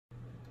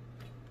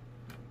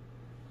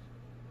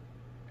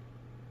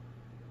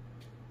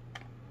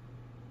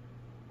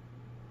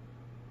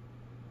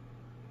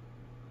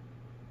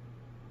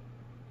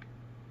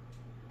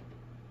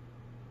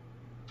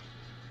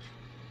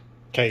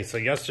Okay, so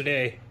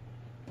yesterday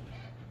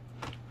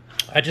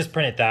I just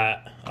printed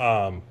that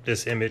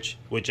this image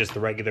with just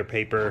the regular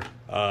paper.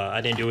 I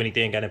didn't do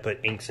anything. I didn't put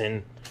inks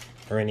in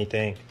or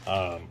anything.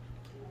 But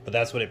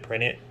that's what it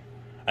printed.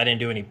 I didn't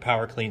do any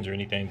power cleans or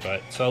anything.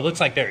 But so it looks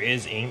like there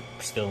is ink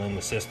still in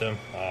the system.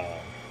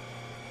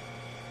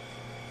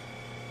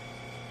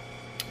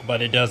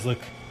 But it does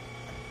look.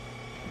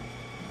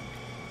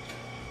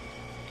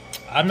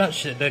 I'm not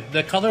sure.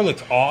 The color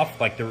looks off.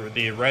 Like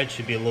the red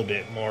should be a little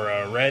bit more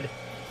red.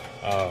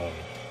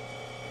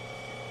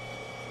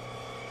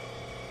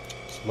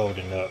 It's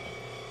loading up.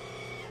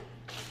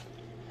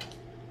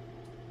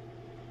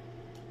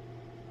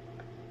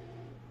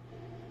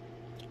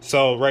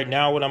 So right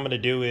now what I'm going to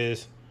do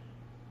is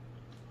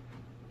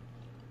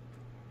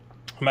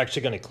I'm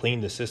actually going to clean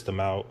the system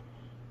out.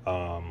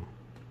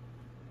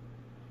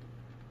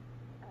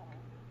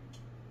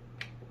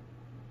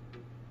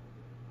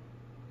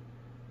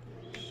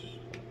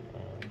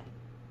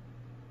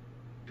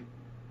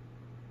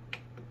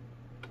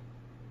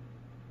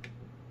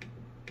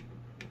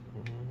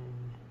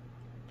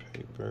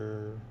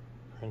 Paper,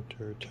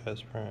 printer,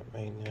 test print,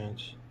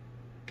 maintenance.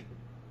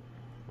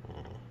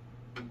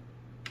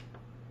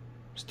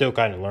 Still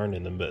kind of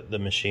learning the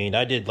machine.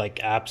 I did like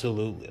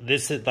absolutely.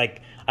 This is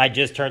like I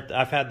just turned.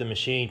 I've had the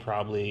machine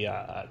probably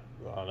I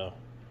don't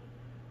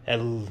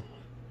know.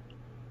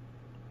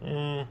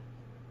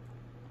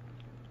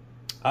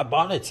 I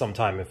bought it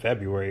sometime in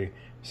February,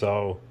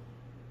 so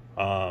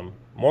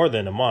more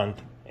than a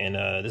month, and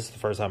this is the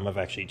first time I've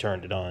actually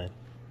turned it on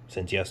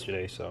since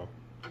yesterday. So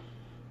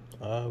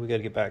we got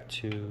to get back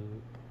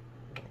to.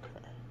 Okay.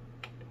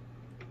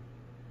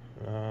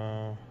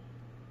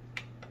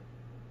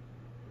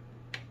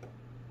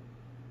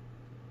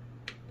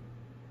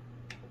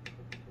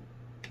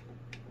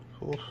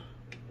 Oof.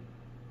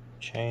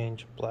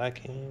 Change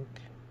black ink.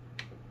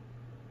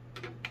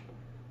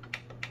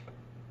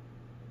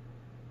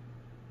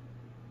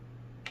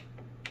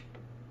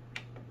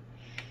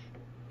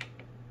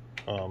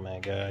 Oh man,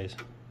 guys,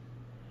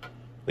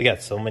 we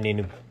got so many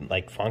new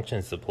like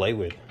functions to play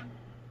with.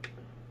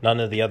 None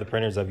of the other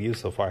printers I've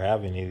used so far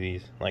have any of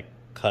these, like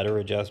cutter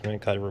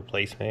adjustment, cutter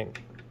replacement,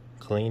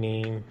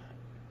 cleaning.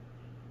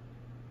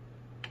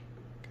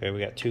 Okay, we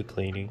got 2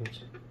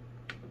 cleanings.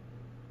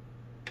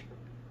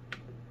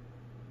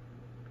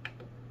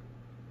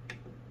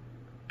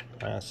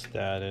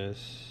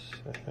 Status.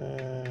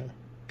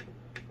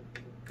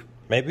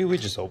 Maybe we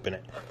just open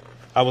it.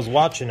 I was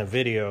watching a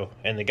video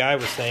and the guy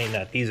was saying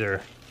that these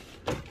are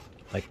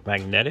like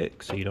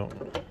magnetic, so you don't.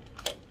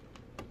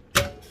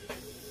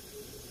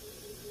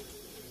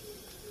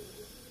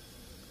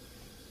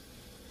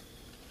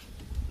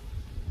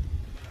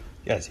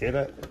 You guys hear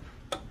that?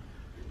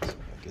 Let's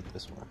get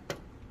this one.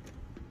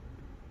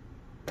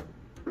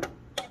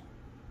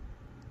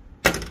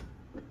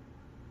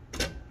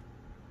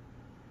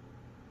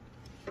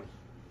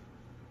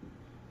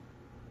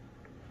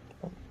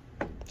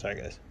 Sorry,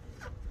 guys.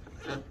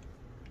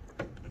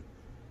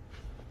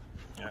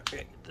 Okay,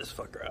 get this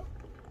fucker out.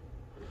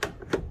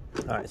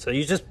 All right, so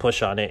you just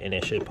push on it and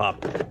it should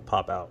pop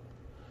out.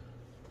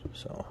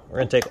 So we're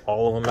gonna take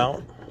all of them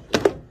out.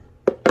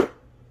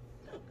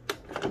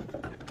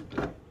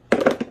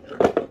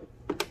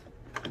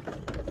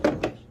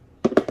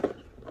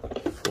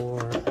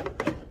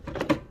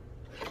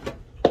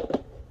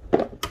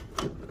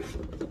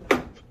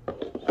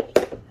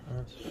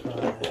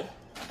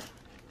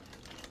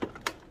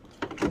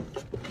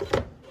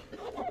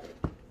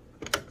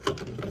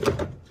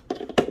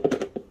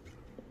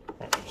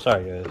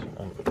 Sorry guys,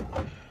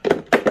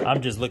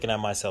 I'm just looking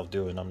at myself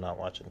doing. I'm not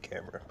watching the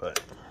camera,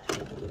 but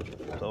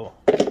so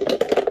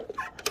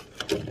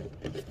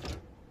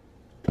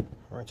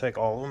we're gonna take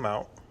all of them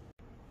out.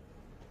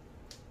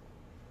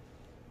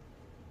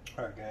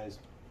 All right, guys.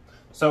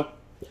 So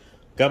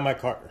got my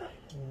cart.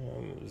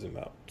 Zoom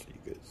out so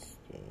you guys.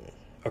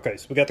 Okay,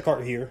 so we got the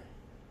cart here,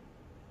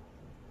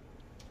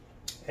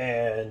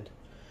 and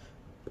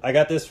I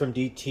got this from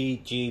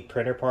DTG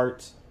Printer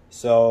Parts.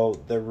 So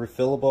the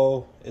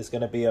refillable is going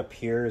to be up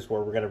here is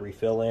where we're going to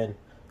refill in.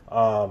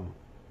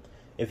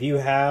 If you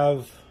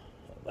have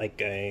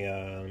like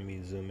a, let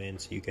me zoom in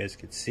so you guys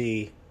could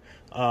see.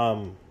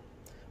 Mine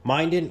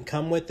didn't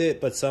come with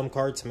it, but some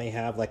carts may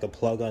have like a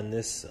plug on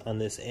this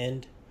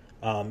end.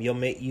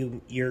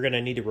 You're going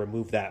to need to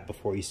remove that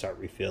before you start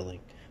refilling.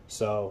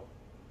 So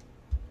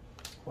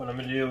what I'm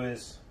going to do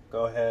is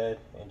go ahead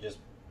and just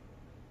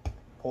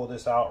pull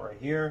this out right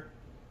here,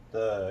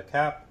 the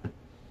cap.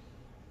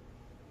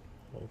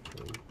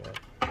 Okay, let's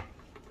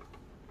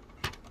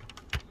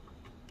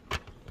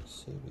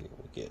see if we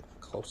get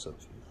close up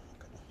view.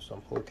 Okay, so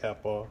I'm pulling the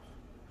cap off.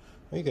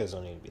 Well, you guys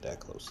don't need to be that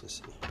close to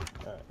see. All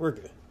right, we're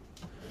good.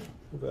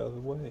 Move out of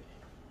the way.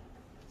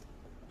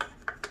 Right.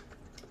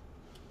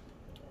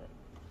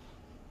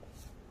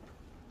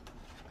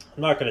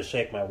 I'm not going to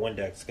shake my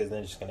Windex because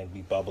then it's just going to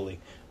be bubbly,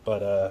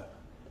 but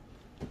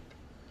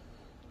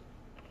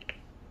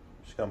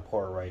just going to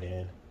pour it right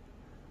in.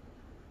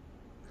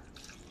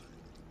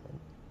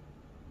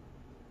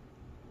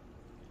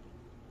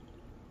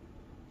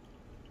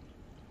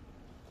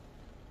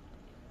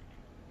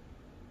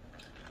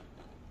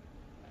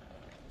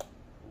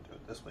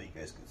 this way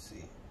you guys can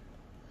see.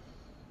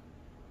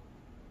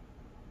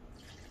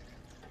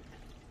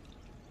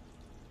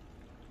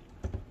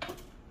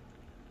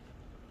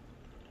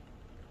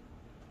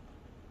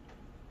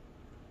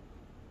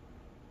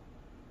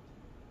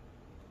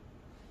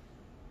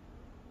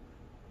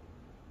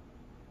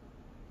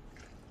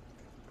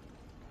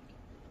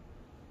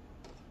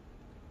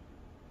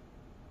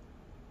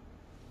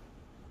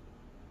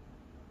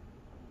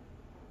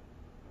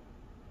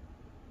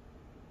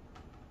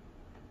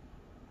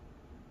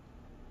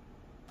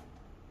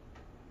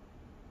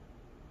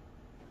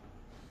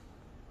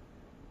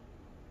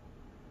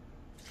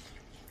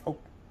 Oh.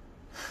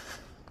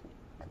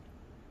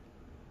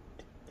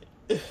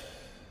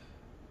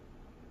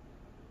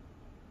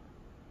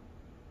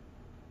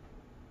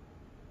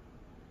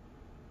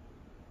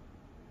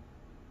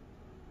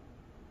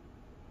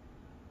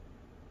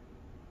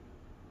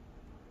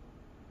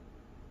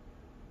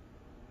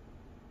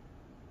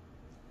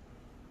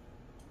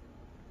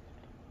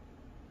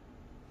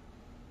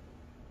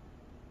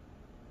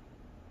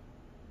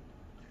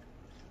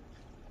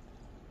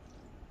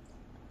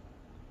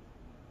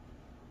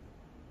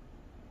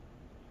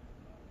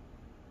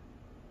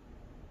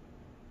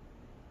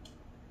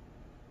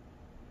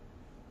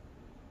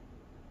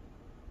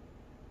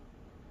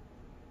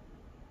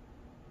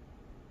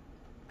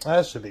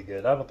 That should be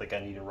good. I don't think I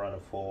need to run a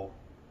full.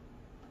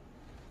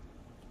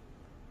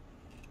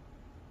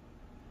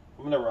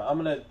 I'm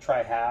gonna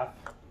try half,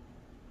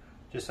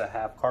 just a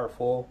half cart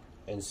full,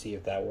 and see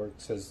if that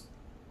works. Cause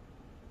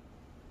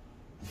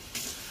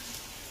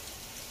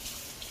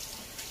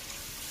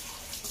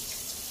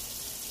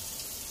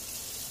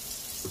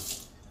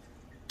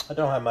I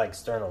don't have my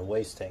external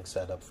waste tank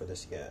set up for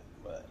this yet,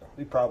 but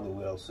we probably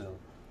will soon.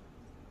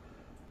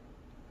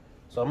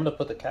 So I'm gonna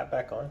put the cap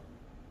back on.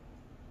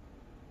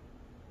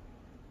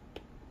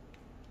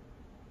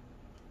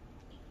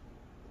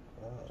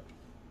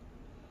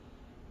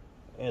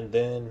 And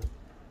then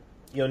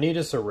you'll need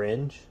a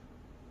syringe,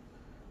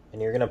 and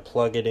you're gonna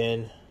plug it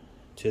in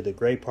to the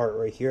gray part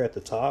right here at the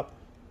top.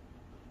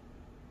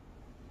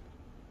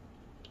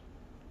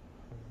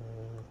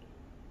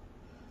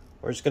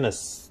 We're just gonna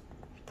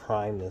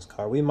prime this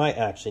car. We might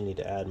actually need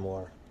to add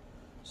more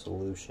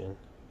solution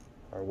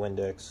or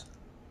Windex.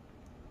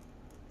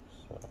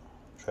 So I'll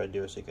try to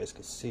do it so you guys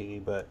can see,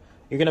 but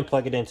you're gonna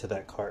plug it into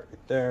that cart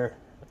right there.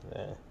 And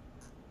then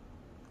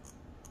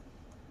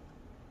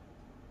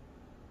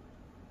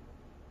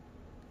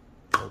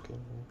okay.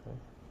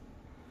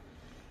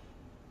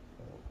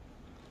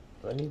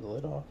 Do I need the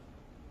lid off?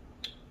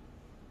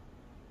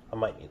 I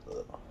might need the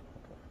lid off.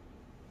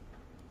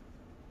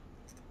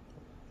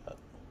 Okay.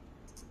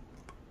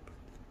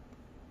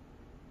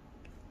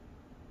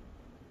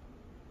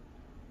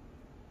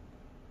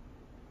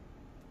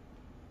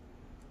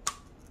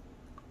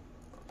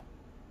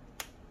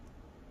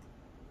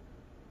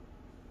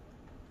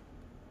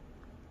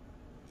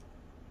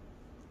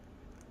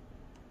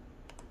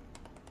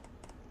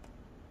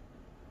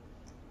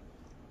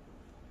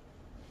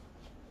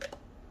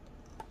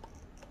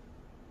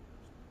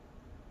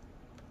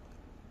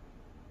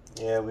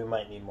 Yeah, we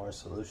might need more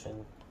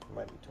solution. There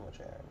might be too much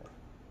air in there.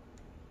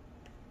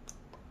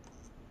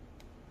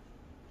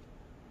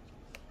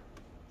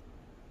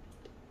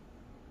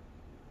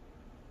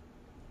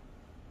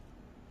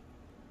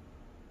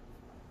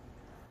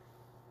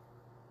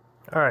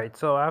 Alright,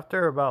 so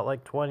after about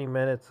like 20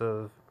 minutes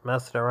of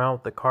messing around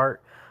with the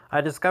cart,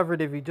 I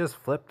discovered if you just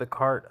flip the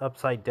cart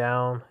upside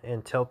down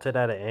and tilt it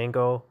at an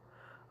angle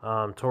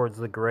towards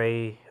the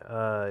gray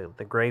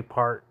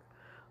part,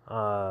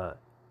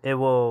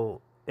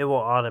 it will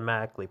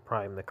automatically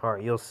prime the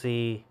cart. You'll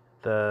see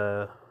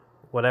the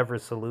whatever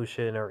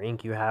solution or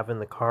ink you have in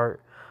the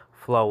cart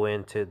flow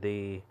into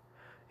the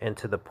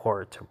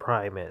port to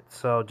prime it.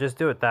 So just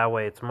do it that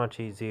way. It's much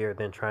easier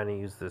than trying to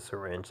use the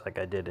syringe like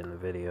I did in the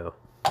video.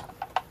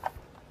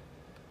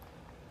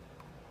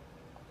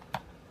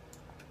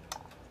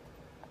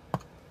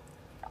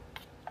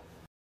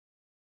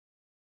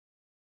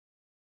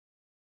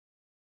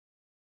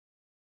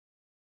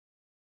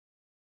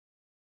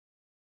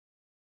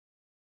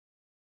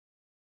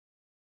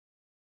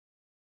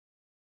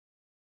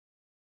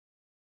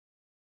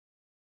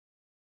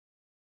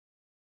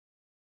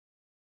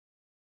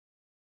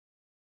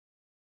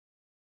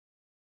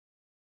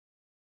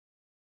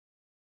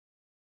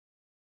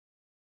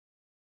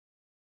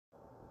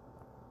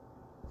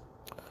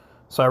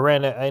 So I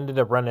ended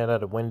up running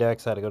out of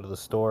Windex. I had to go to the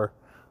store.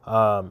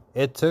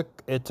 It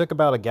took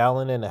about 1.5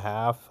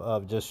 gallons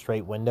of just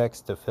straight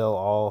Windex to fill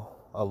all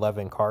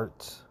 11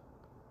 carts.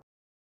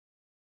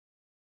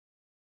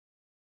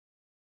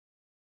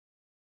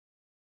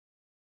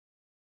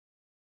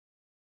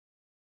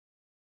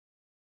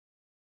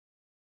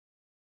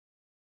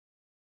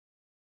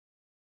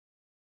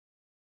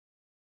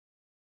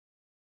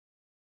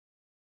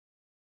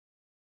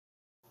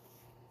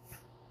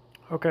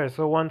 Okay,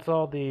 so once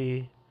all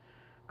the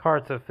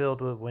carts are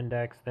filled with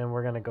Windex, then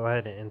we're going to go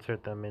ahead and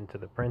insert them into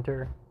the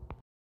printer.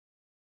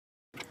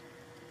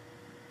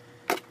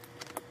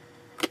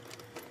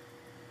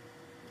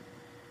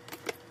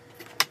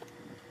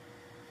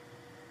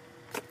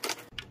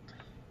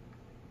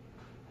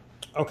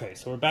 Okay,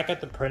 so we're back at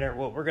the printer.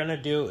 What we're gonna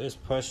do is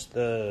push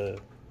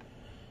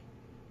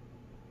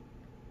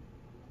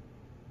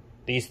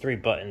these three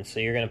buttons.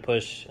 So you're gonna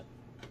push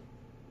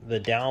the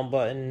down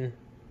button,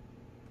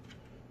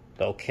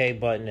 the OK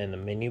button, and the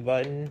menu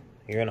button.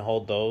 You're gonna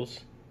hold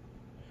those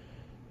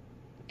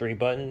three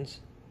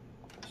buttons.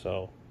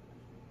 So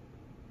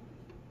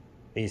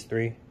these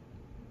three.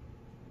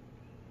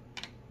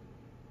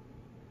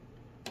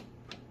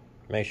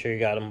 Make sure you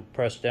got them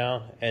pressed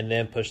down, and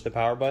then push the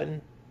power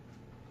button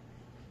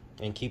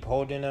and keep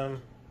holding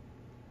them.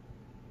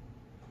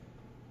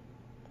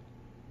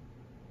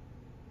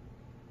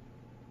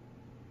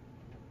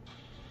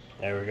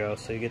 There we go.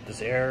 So you get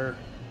this error,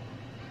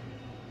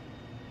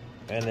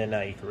 and then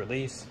now you can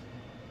release.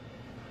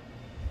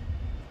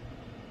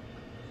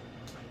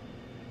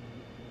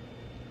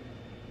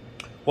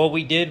 What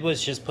we did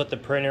was just put the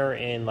printer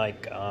in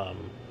like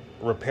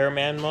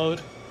repairman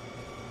mode.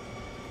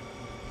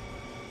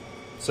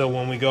 So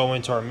when we go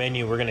into our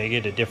menu, we're gonna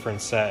get a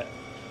different set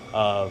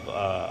of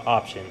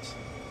options.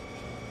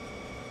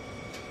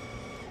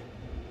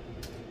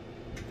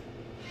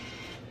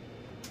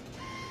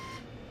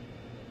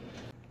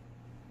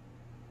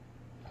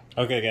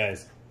 Okay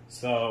guys,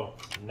 so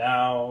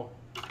now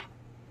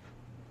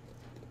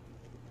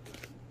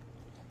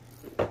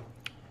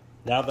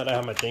that I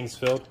have my things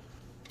filled,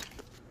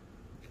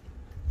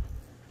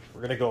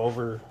 we're gonna go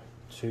over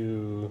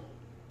to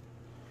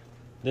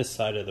this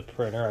side of the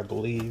printer, I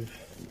believe.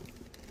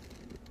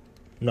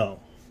 No.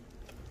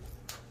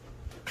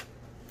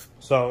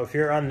 So if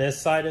you're on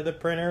this side of the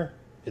printer,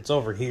 it's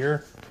over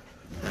here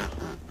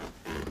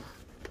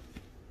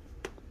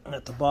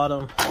at the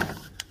bottom.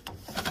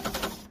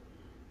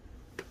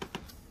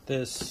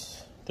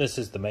 This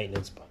is the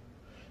maintenance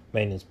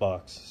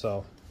box.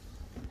 So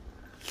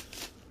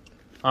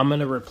I'm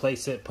gonna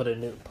replace it, put a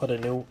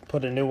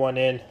new one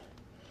in,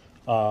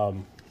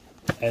 and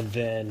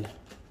then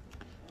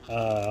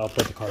I'll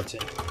put the cards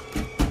in.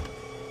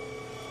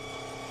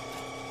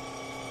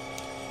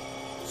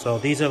 So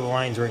these are the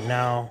lines right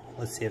now.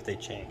 Let's see if they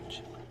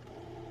change.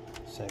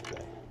 Same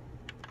thing.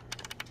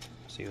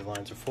 See, the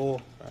lines are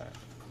full. All right.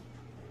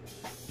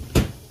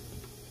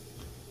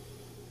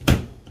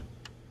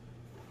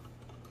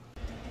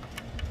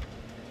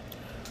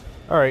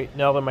 Alright,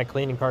 now that my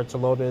cleaning carts are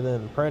loaded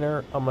in the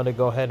printer, I'm going to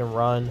go ahead and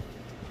run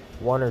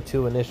 1 or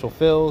 2 initial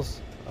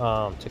fills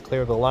to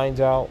clear the lines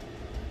out.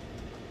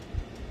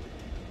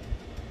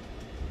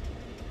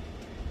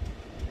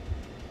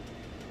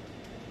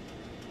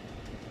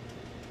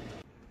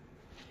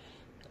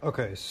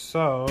 Okay,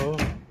 so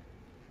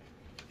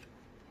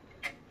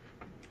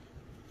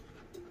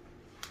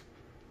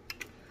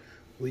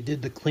we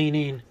did the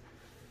cleaning,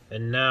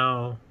 and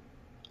now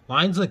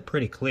lines look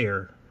pretty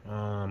clear.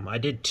 I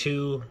did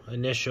 2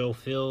 initial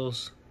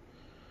fills,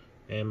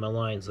 and my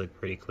lines look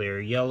pretty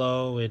clear.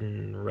 Yellow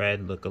and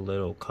red look a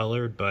little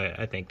colored, but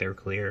I think they're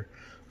clear.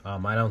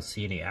 I don't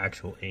see any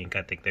actual ink.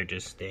 I think they're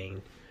just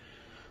stained.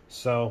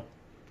 So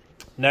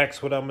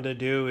next, what I'm going to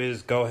do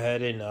is go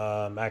ahead and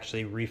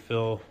actually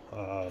refill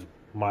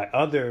my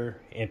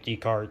other empty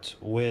carts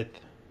with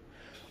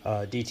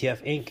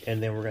DTF ink,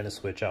 and then we're going to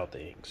switch out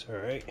the inks. All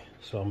right,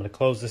 so I'm going to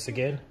close this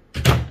again,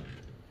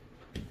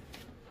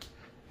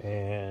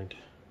 and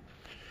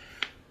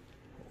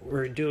what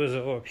we're going to do is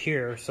go up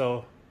here.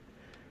 So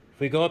if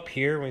we go up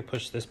here and we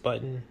push this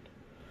button,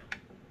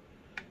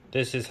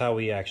 this is how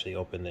we actually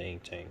open the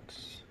ink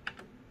tanks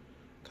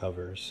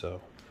covers. So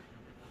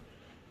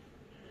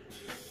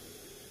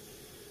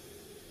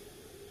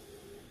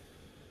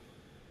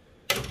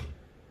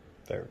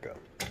there we go.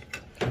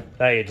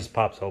 Now it just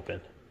pops open.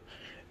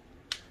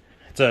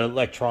 It's an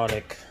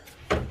electronic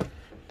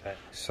thing.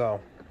 So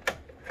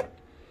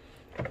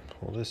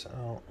pull this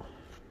out.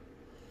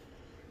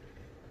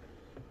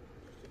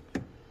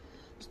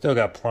 Still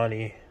got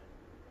plenty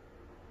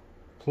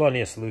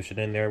of solution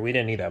in there. We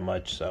didn't need that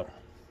much, so.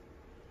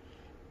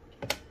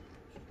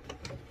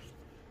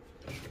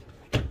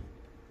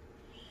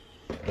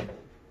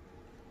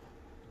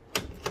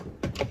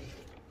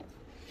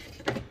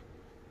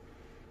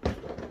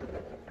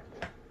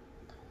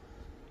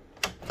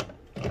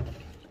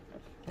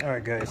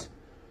 Alright guys,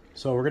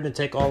 so we're going to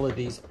take all of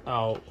these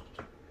out.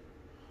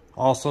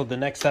 Also, the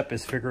next step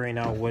is figuring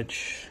out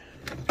which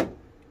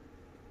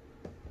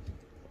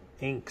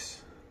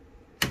inks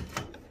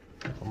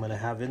I'm going to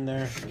have in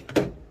there.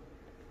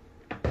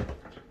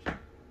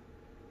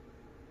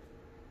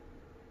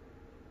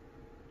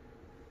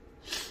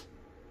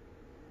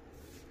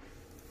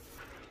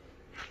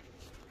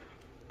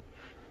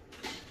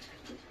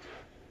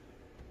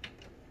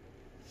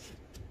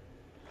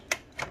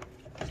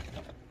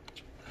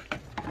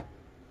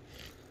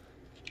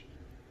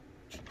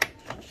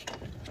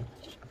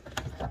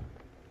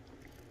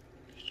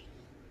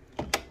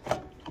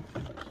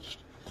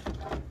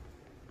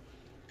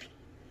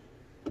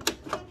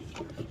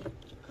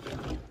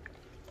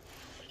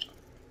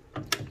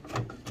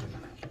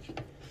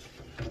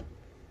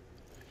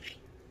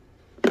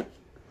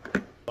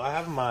 I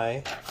have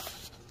my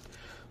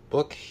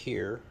book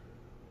here,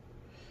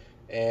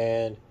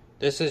 and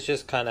this is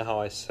just kind of how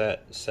I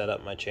set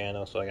up my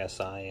channel. So I got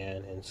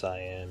cyan and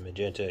cyan,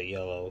 magenta,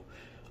 yellow.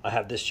 I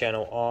have this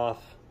channel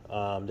off.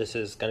 This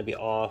is going to be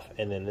off,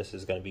 and then this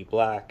is going to be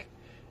black,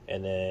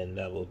 and then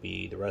that will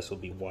be, the rest will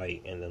be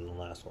white, and then the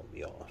last one will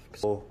be off.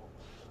 So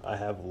I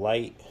have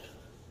light.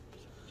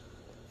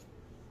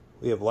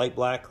 We have light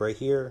black right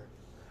here.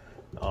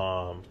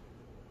 And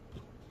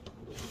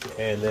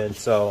then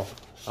so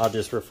I'll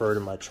just refer to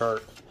my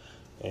chart,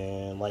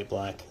 and light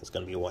black is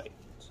going to be white.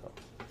 So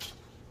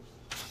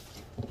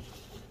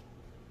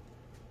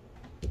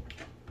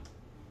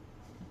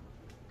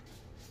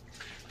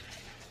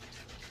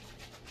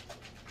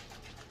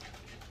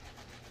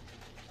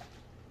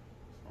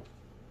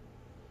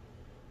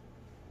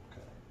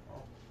okay,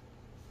 well,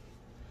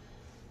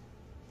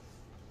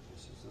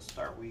 this is the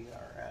start we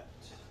are at.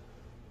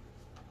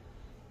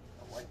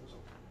 The light was open.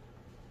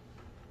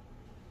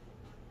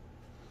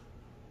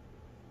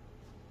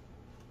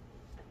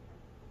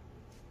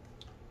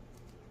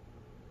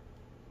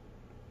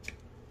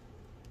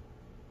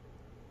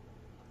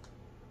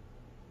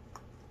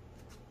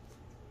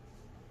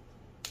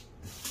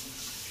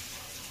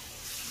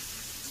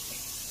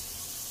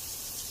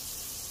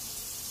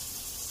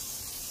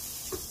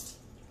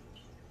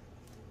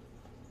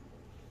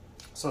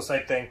 So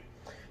same thing,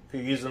 if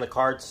you're using the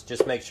carts,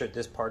 just make sure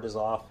this part is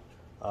off,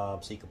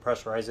 so you can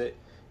pressurize it.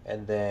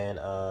 And then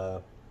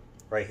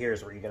right here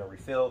is where you're going to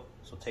refill.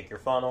 So take your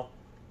funnel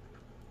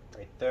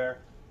right there.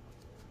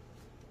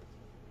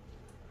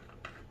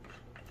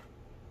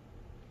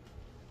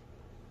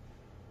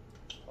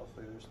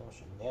 Hopefully there's no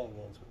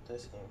shenanigans with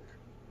this ink.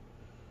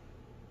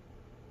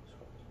 So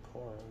it's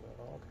pouring,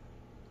 but okay.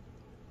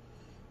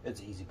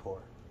 It's easy pour.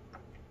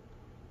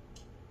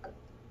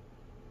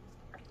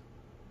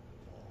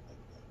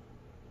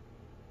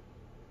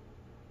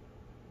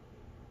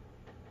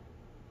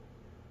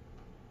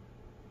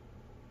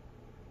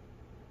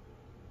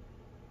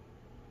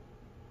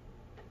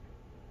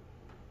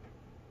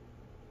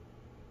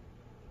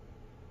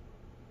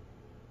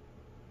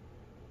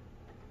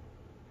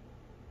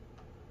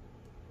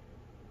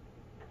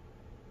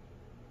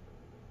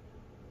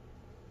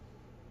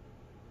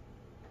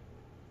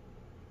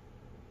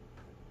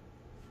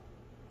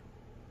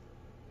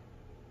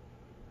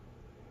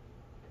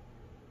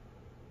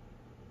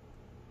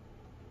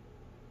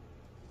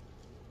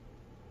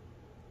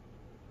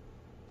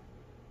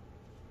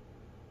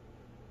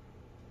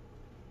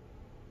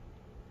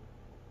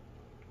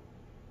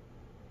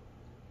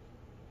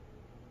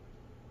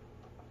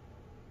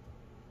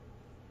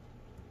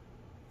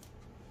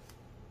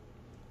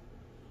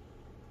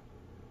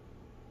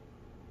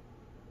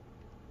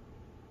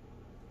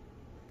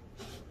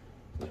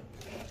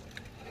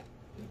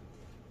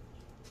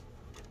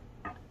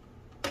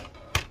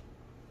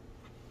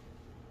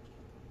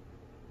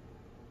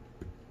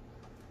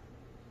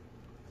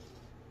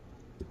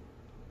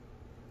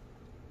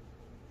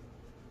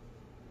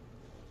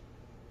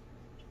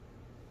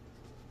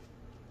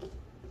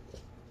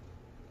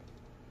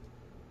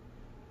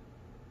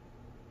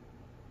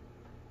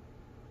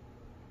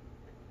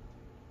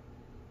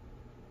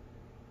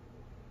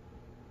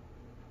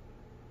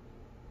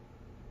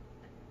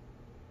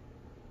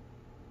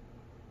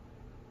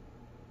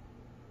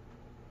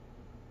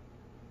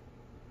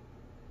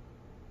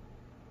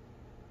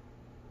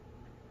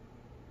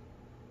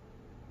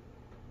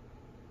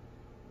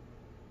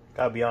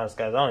 Gotta be honest,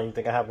 guys, I don't even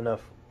think I have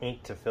enough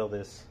ink to fill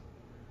this.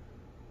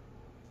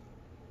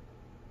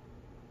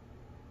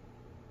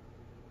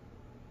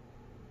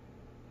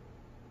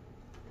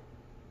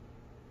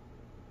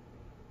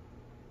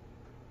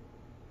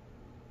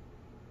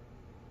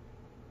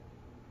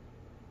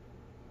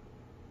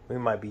 We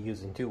might be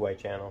using 2 white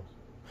channels.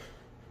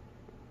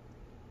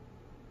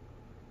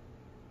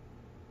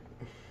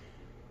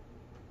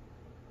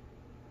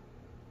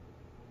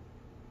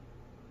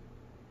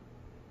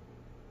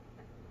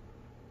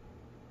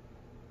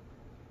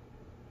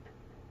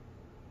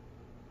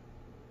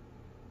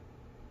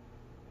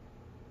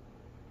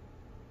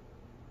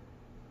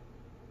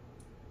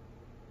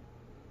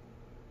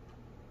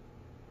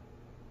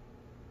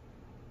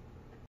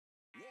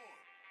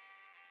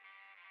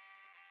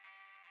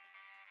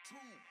 Two,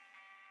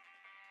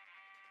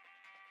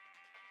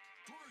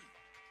 three.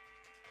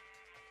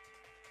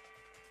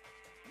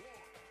 1,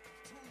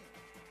 2,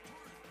 3.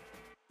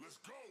 Let's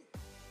go.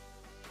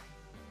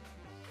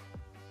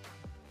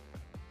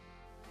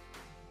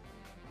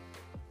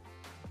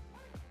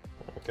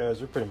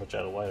 Guys, we're pretty much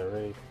out of white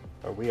already.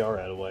 Or we are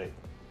out of white.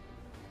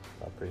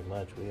 Not pretty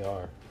much, we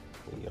are.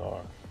 We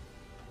are.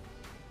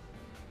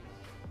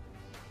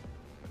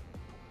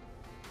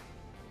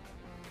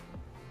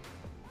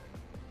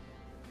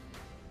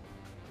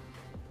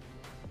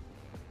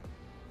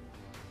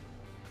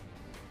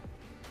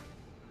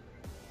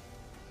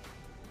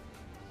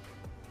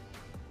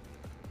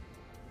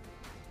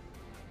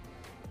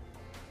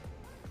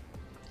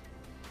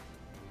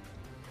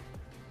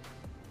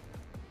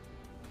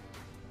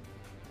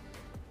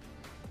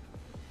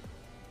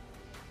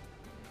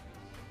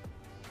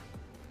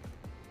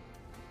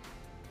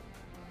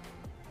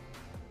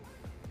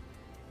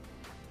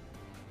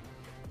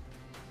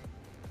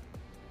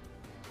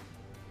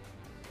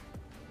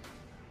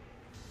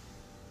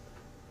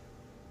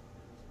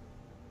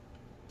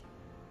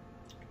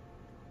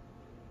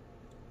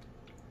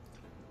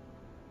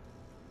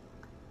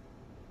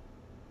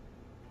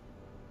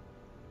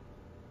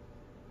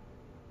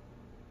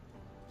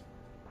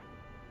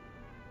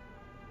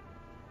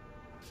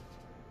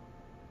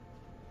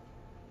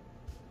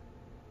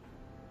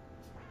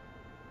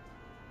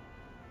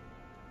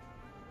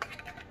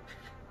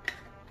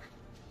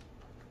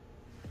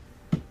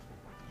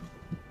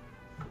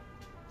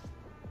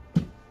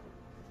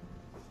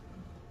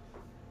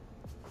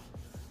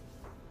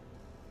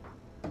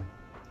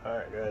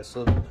 Alright guys,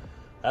 so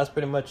that's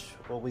pretty much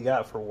what we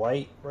got for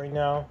white right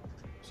now.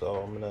 So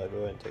I'm gonna go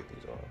ahead and take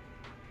these off.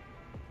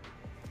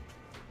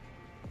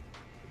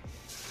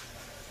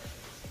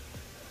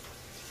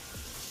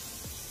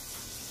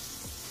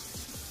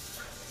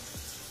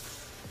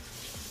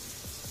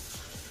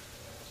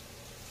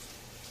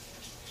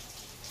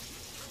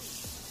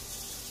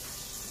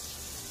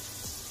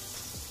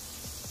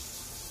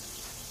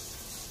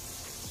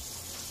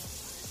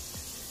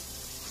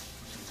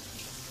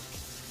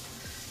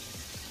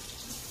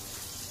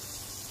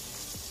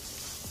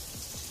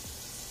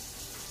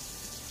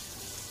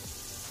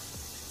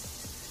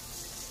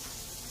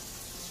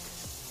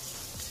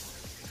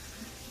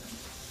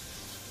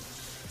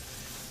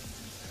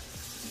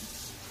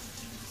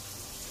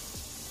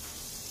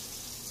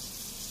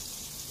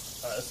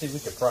 Let's see if we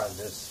can prime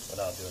this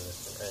without doing this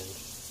syringe.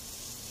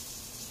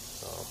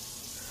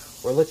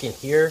 So we're looking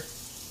here.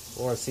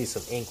 We want to see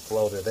some ink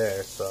flow to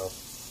there. So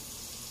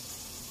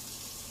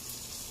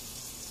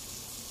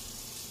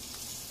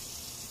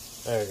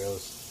there it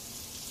goes.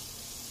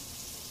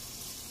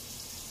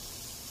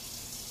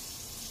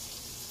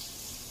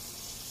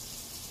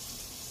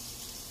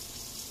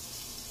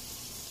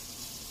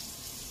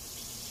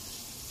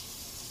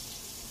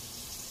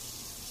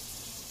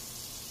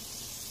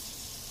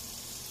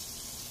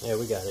 Yeah,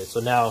 we got it.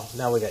 So now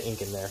we got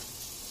ink in there.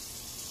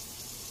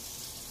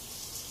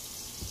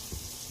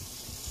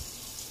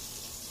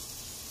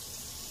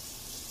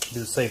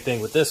 Do the same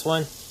thing with this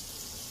one.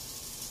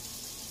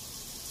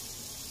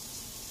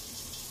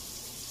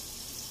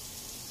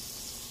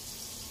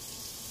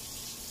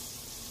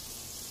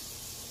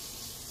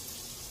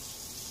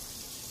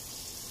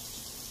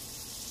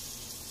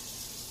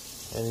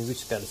 And we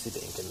just got to see the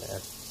ink in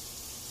there.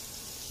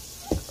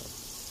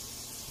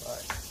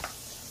 Alright.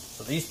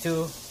 So these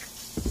two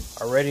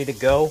are ready to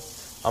go.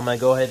 I'm going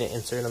to go ahead and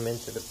insert them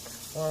into the...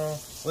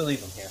 we'll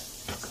leave them here.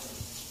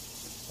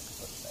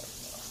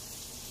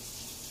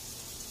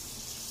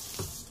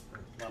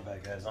 My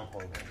bad, guys. I'm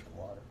horrible with the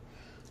water.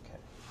 Okay.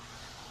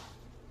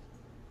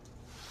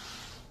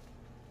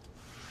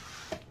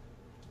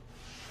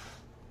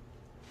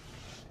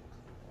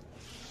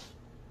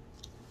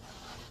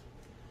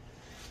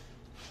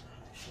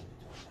 I shouldn't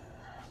be doing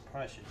that.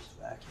 Probably should just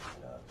vacuum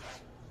it up.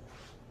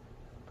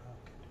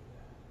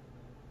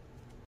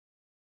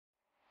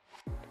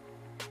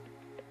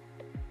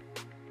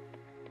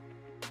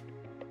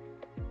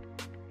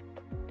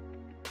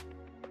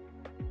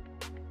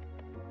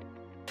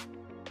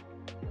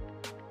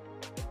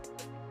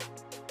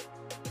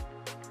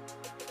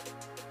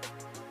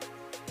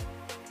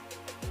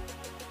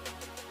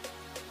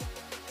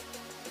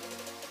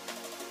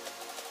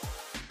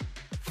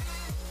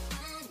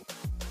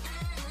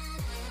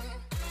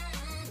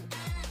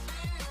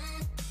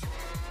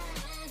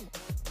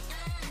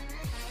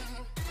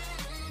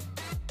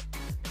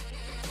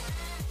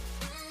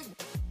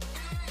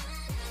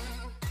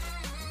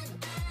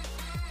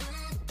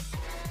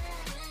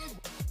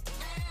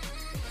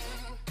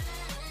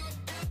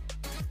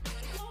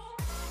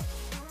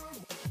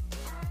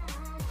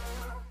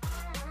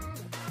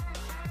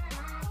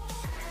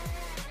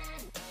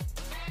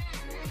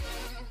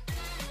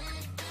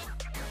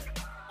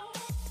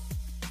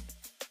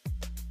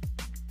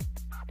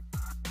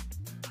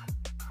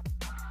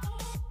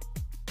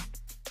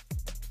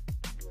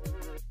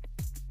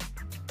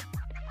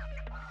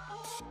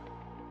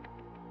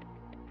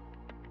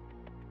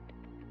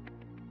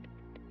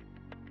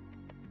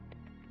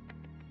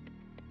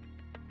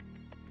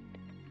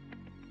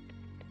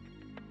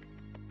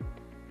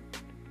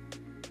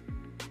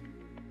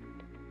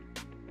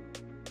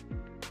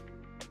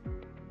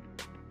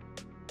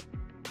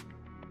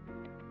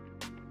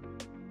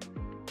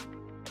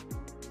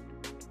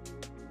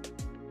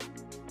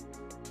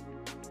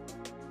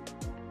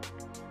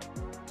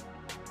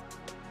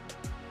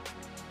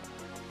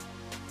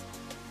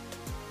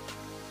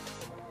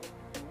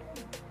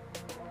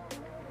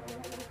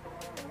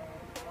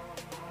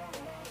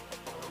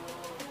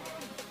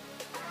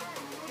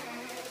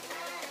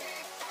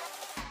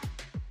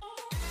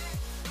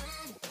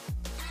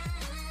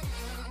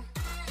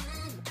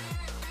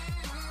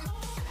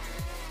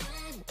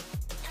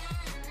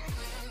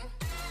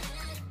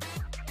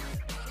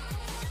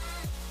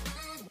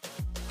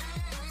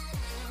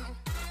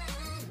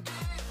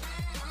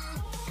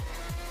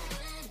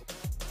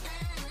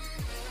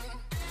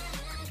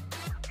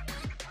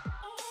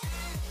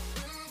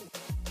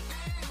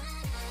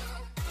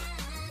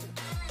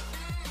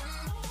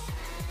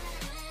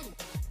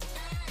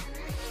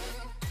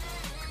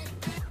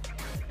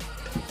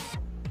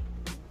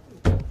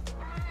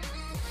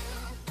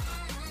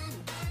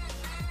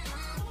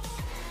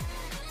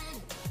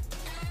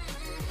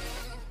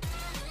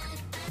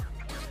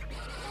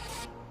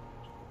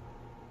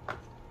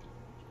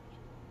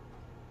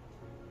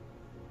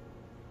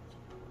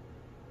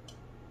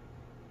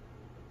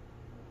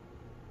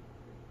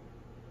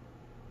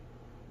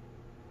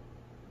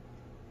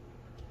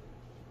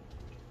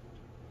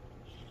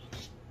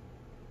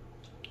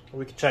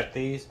 We can check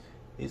these.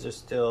 These are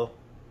still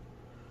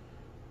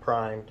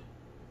primed.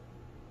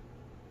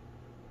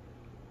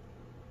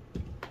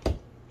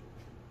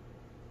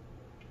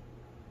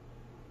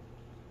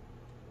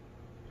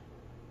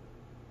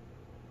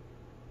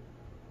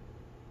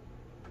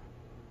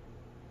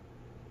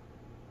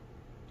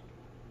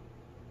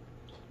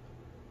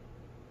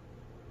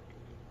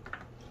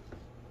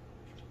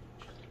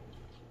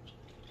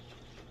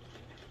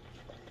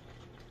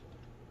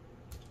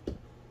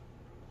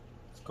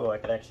 It's cool, I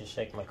can actually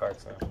shake my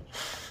carts now.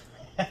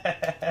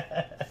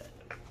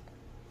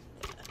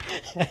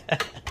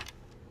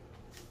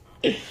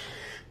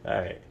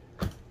 Alright,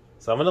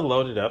 so I'm going to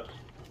load it up.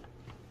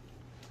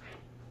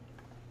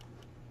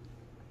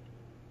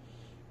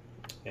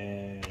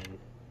 And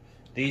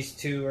these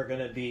two are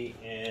going to be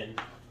in,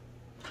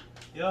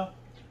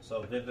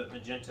 so Vivid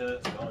Magenta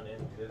is going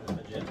in Vivid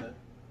Magenta.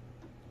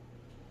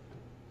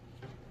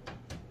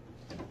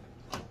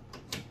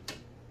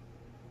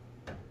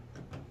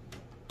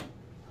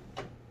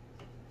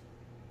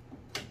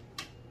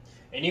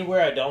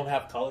 Anywhere I don't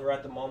have color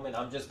at the moment,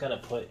 I'm just going to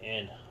put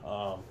in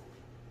a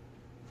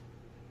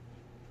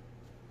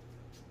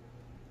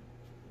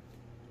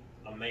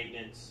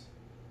maintenance.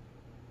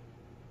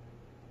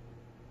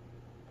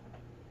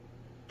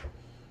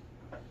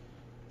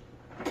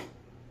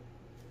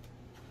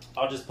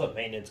 I'll just put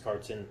maintenance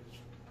carts in.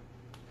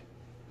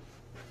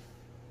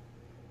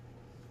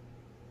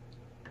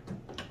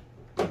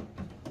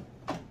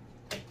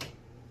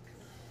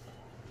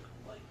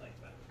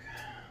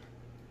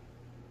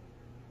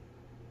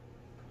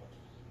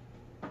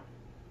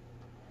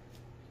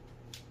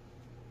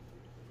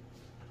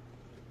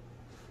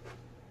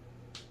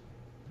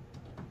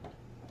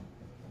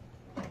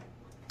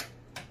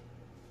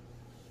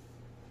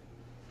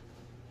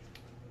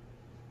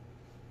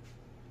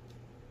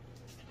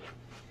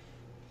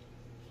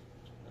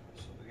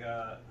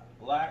 Got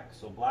black,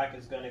 so black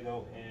is going to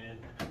go in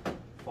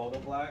photo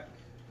black.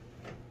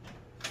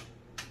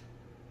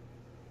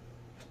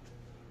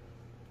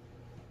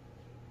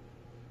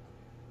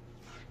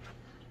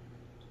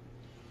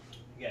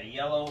 We got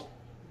yellow.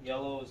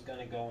 Yellow is going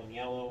to go in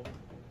yellow.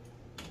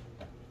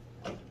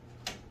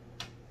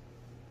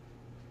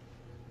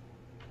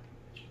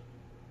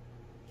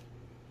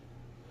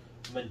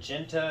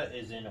 Magenta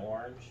is in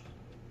orange.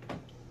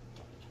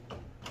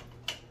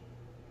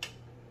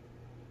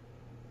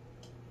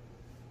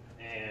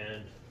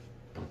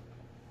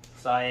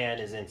 Cyan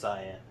is in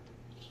cyan.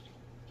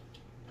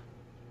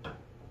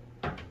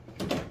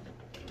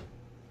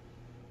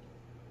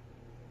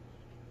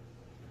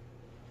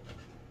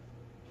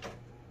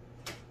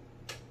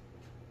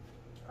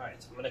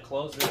 Alright, so I'm going to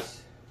close this.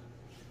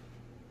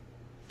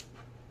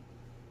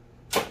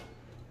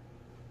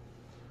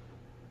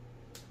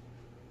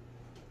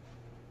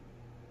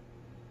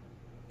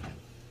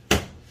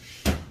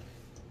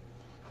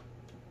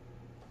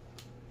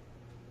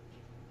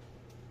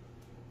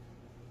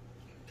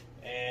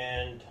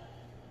 And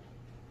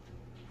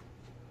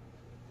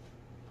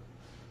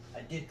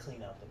I did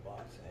clean out the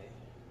box, eh?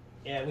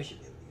 Yeah, we should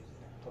be able to use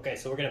it. Okay,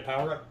 so we're going to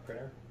power up the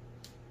printer.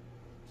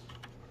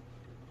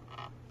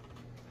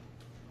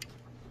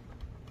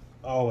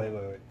 Oh, wait.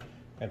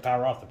 And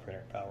power off the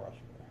printer. Power off the printer.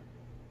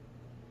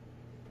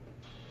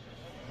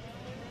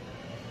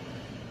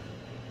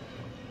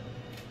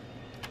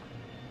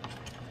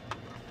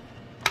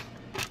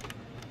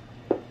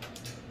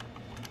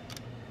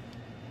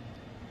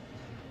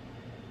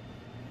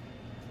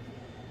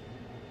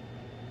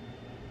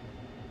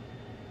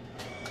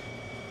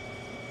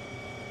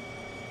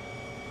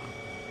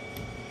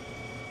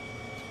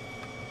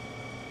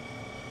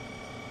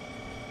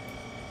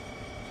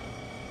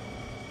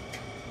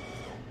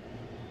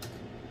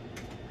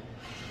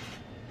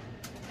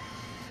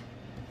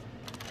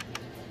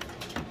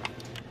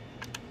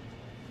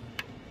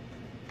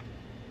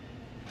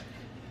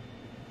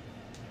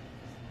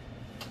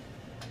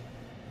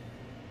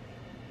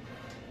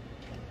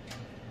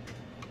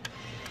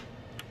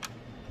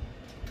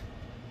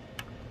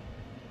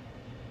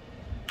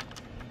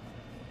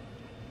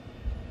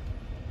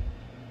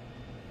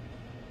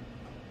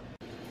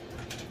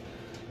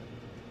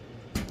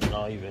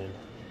 Not even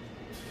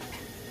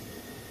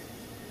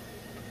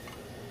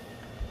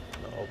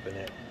open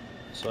it.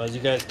 So as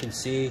you guys can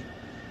see,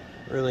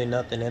 really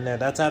nothing in there.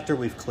 That's after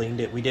we've cleaned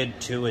it. We did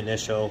two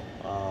initial.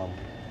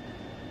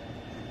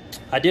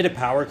 I did a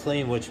power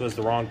clean, which was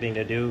the wrong thing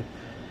to do,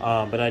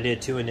 but I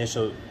did two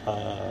initial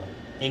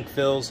ink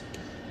fills,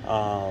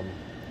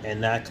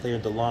 and that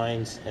cleared the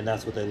lines, and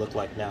that's what they look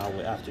like now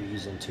after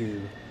using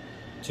two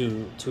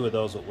of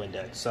those with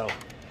Windex. So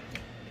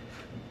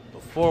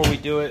before we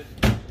do it,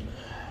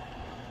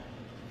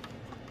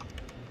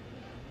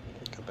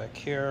 go back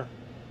here.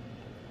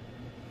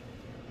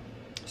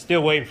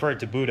 Still waiting for it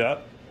to boot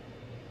up.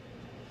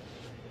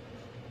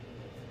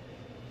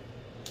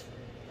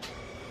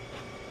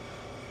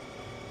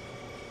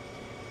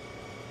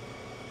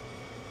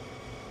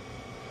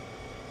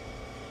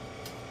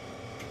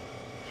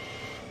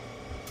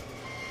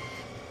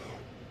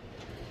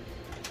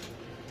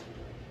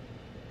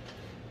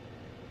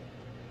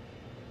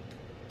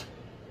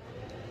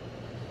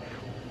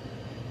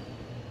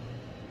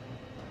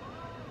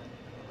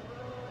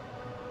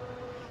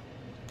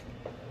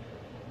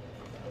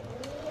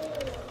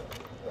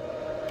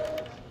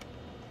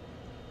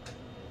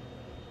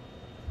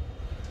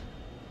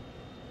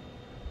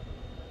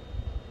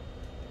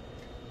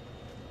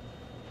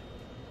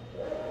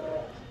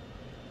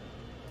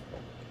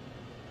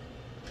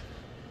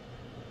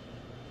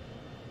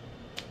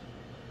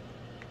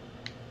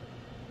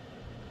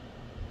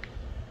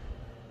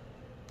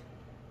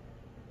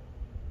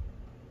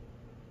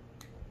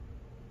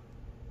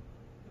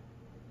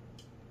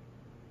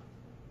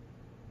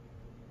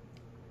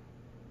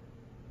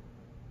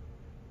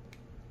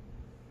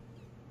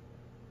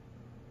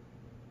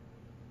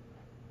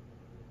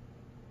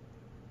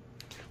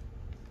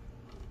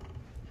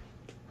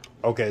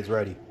 Okay, it's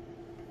ready.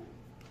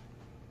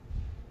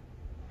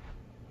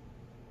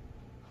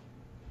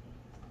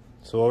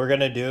 So what we're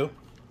gonna do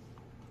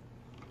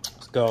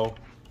is go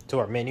to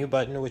our menu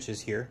button, which is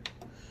here.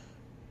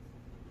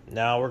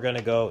 Now we're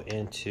gonna go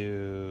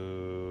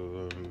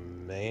into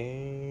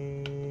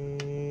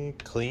main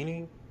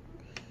cleaning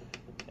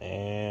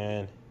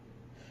and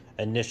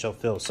initial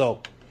fill.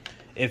 So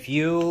if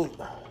you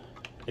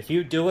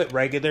do it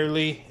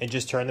regularly and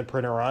just turn the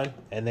printer on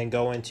and then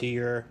go into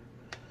your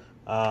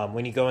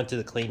when you go into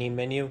the cleaning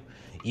menu,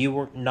 you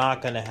are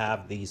not going to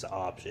have these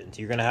options.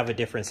 You're going to have a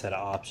different set of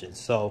options.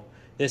 So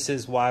this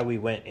is why we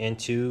went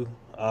into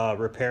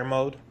repair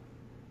mode,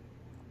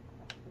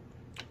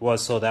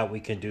 was so that we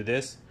can do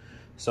this.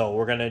 So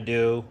we're going to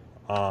do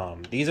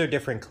these are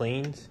different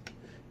cleans,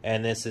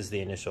 and this is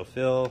the initial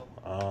fill.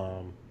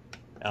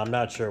 I'm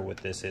not sure what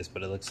this is,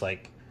 but it looks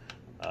like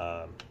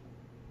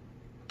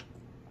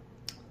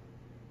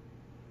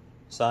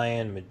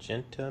cyan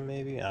magenta,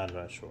 maybe. I'm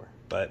not sure,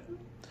 but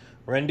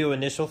we're gonna do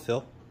initial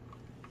fill.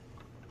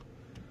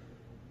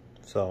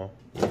 So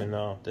even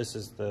though this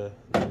is the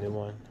new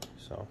one,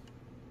 so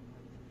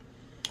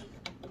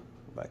go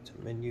back to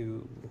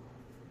menu.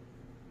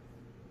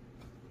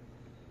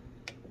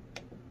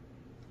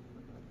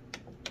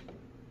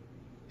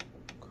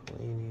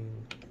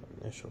 Cleaning,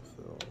 initial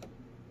fill.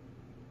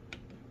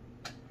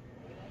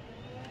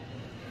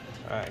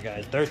 All right,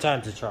 guys, third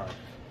time's a charm.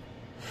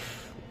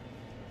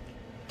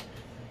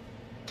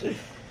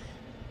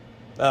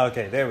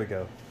 Okay, there we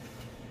go.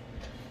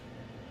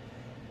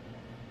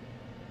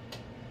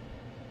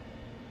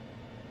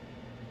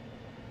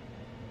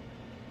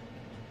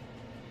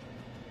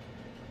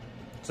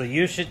 So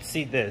you should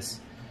see this.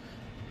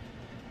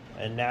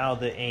 And now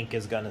the ink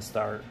is gonna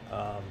start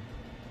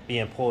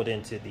being pulled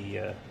into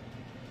the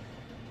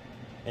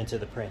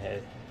print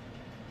head.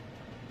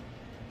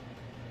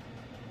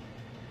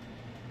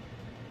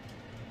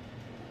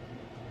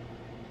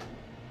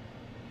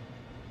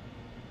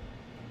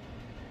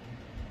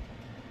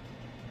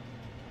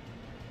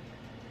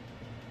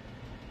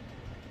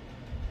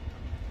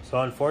 So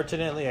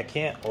unfortunately, I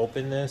can't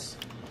open this.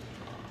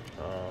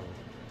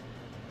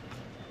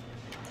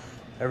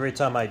 Every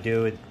time I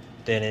do it,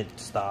 then it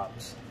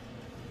stops.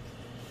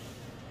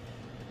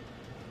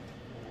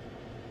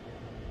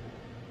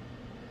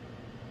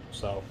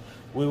 So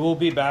we will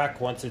be back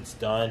once it's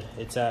done.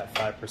 It's at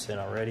 5%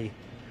 already.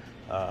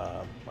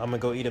 I'm gonna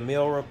go eat a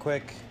meal real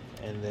quick,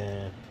 and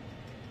then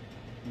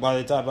by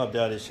the time I'm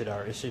done, it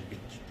should be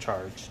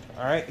charged.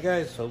 All right,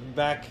 guys. So we'll be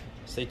back.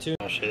 Stay tuned.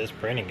 Oh shit, it's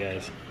printing,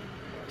 guys.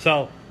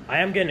 So I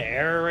am getting an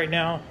error right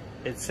now.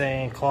 It's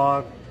saying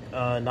clog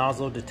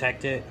nozzle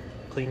detected,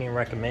 cleaning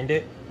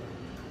recommended.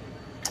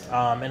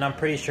 And I'm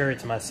pretty sure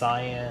it's my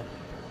cyan,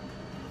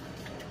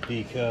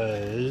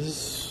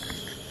 because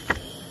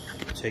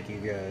I'll take you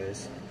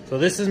guys. So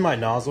this is my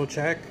nozzle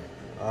check.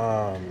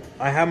 I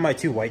have my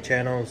two white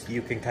channels.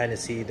 You can kind of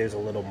see there's a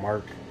little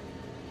mark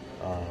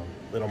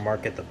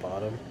at the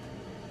bottom.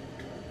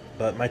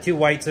 But my two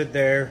whites are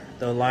there.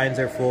 The lines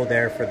are full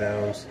there for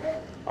those.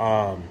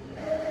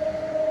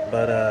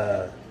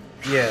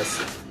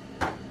 Yes,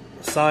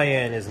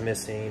 cyan is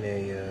missing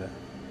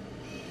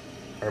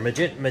or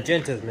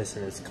magenta is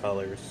missing its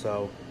colors.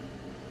 So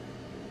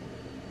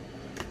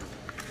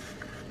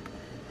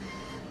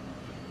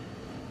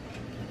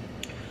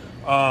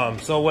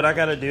so what I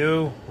gotta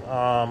do,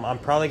 I'm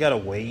probably gotta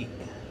wait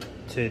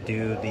to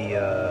do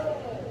the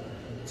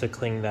to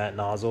clean that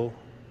nozzle.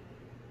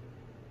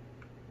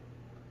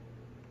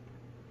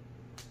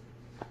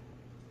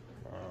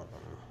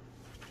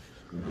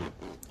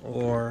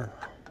 Or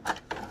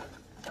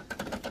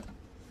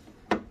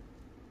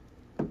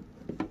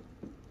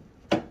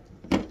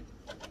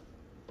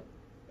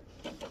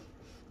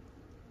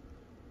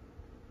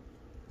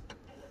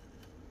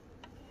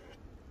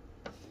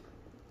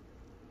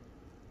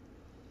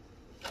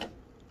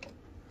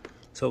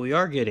so we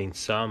are getting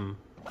some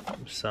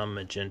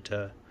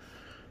magenta.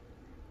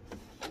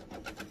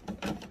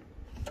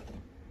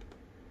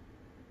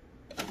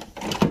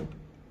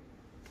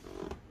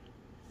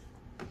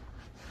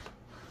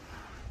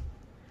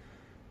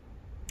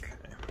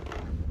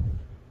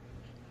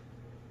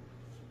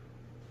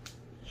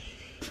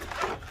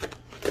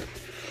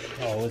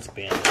 Oh, it's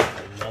banned.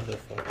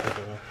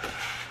 Motherfucker.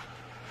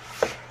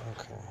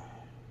 Okay.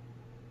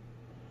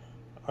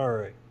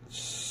 Alright.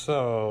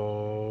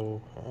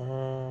 So,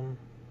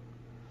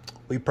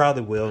 we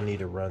probably will need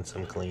to run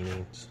some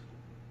cleanings.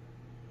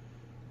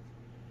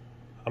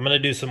 I'm going to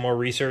do some more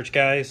research,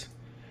 guys,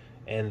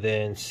 and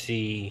then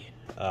see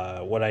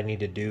what I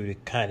need to do to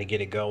kind of get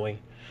it going.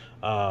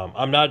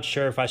 I'm not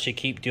sure if I should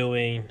keep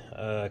doing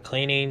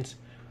cleanings,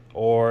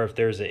 or if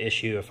there's an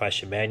issue if I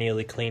should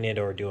manually clean it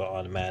or do it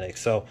automatic.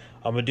 So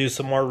I'm going to do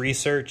some more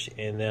research,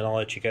 and then I'll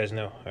let you guys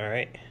know. All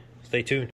right, stay tuned.